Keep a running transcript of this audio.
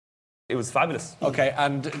It was fabulous. Okay,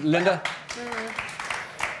 and Linda?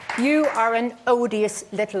 You are an odious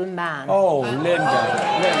little man. Oh, Linda.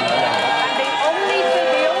 And the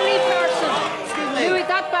only person... Louis,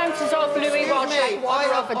 that bounces off Louis Walsh like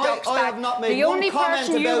water off a duck's back. The only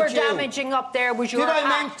person you were damaging up there was your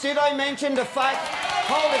act. Did I mention the fact...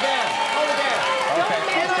 Hold it there. Okay.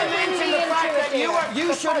 Did I mention the fact that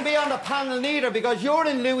you shouldn't be on the panel neither because you're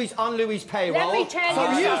on Louis' payroll. Let me tell you. So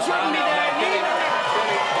you shouldn't be there neither.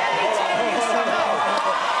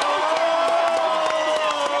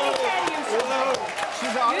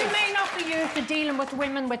 You may not be used to dealing with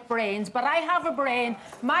women with brains, but I have a brain.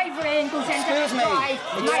 My brain goes into the drive,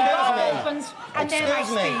 my door opens, and then I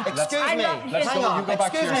speak. Excuse me. Hang on.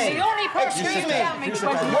 The only person who's damaged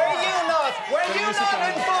was Were you not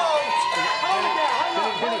involved?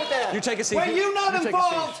 Hold it there. You take a seat. Were you not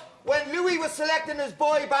involved when Louis was selecting his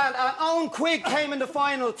boy band and Owen Quigg came in the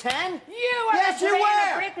final 10? Yes, you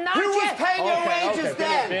were. Who was paying your wages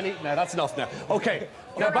then? Billy, no, that's enough now. Okay.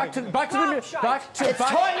 Now back to It's time you were gone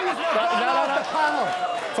off the panel.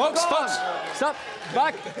 Folks, stop.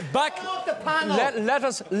 Back. Off the panel.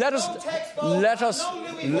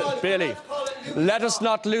 Billy, let us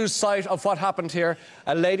not lose sight of what happened here.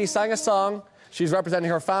 A lady sang a song. She's representing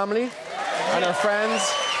her family and her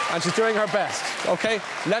friends, and she's doing her best, okay?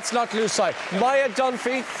 Let's not lose sight. Maya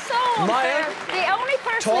Dunphy. So Maya, the only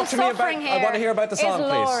person talk to me about... suffering here I want to hear about the song, is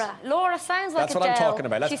Laura. please. Laura sounds like That's what I'm Adele. talking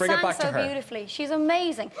about. Let's bring it back to her. She sang so beautifully. She's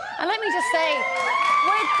amazing. And let me just say,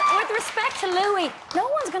 with respect to Louis, no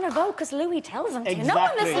one's going to vote because Louis tells them to. No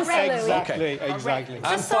one listens to Louis. Exactly.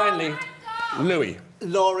 And finally, Louis.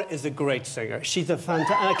 Laura is a great singer. She's a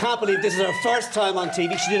fantastic... And I can't believe this is her first time on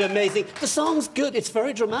TV. She did amazing. The song's good. It's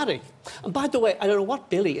very dramatic. And by the way, I don't know what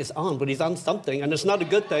Billy is on, but he's on something, and it's not a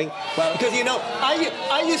good thing. Well, because, you know,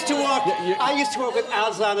 I used to work with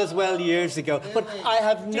Aslan as well years ago, but I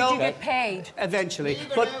have no... Did you get paid? Eventually.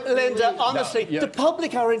 But, Linda, honestly, the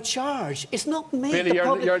public are in charge. It's not me. Billy,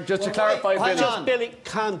 you're just to clarify, Billy. Just Billy,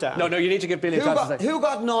 calm down. No, you need to give Billy a chance to say. Who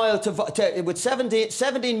got Niall with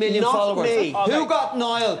 17 million followers? Me. Who got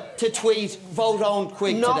Niall to tweet vote on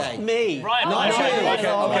Quigg today? Not me. Right.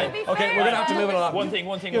 Okay, we're going to have to move it along. One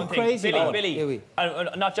thing. You're crazy. Billy,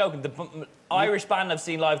 I'm not joking. The Irish band I've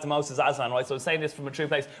seen live the most is Aslan, right? So I'm saying this from a true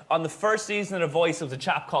place. On the first season of The Voice, there was a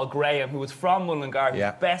chap called Graham who was from Mullingar,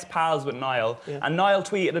 best pals with Niall, and Niall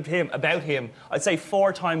tweeted about him, I'd say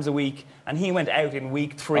 4 times a week, and he went out in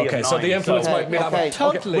week 3 of 9. Okay, so the influence might be that.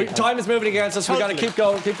 Totally. Time is moving against us. We've got to keep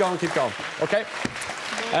going. Okay?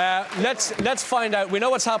 Let's find out. We know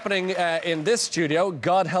what's happening in this studio.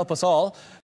 God help us all.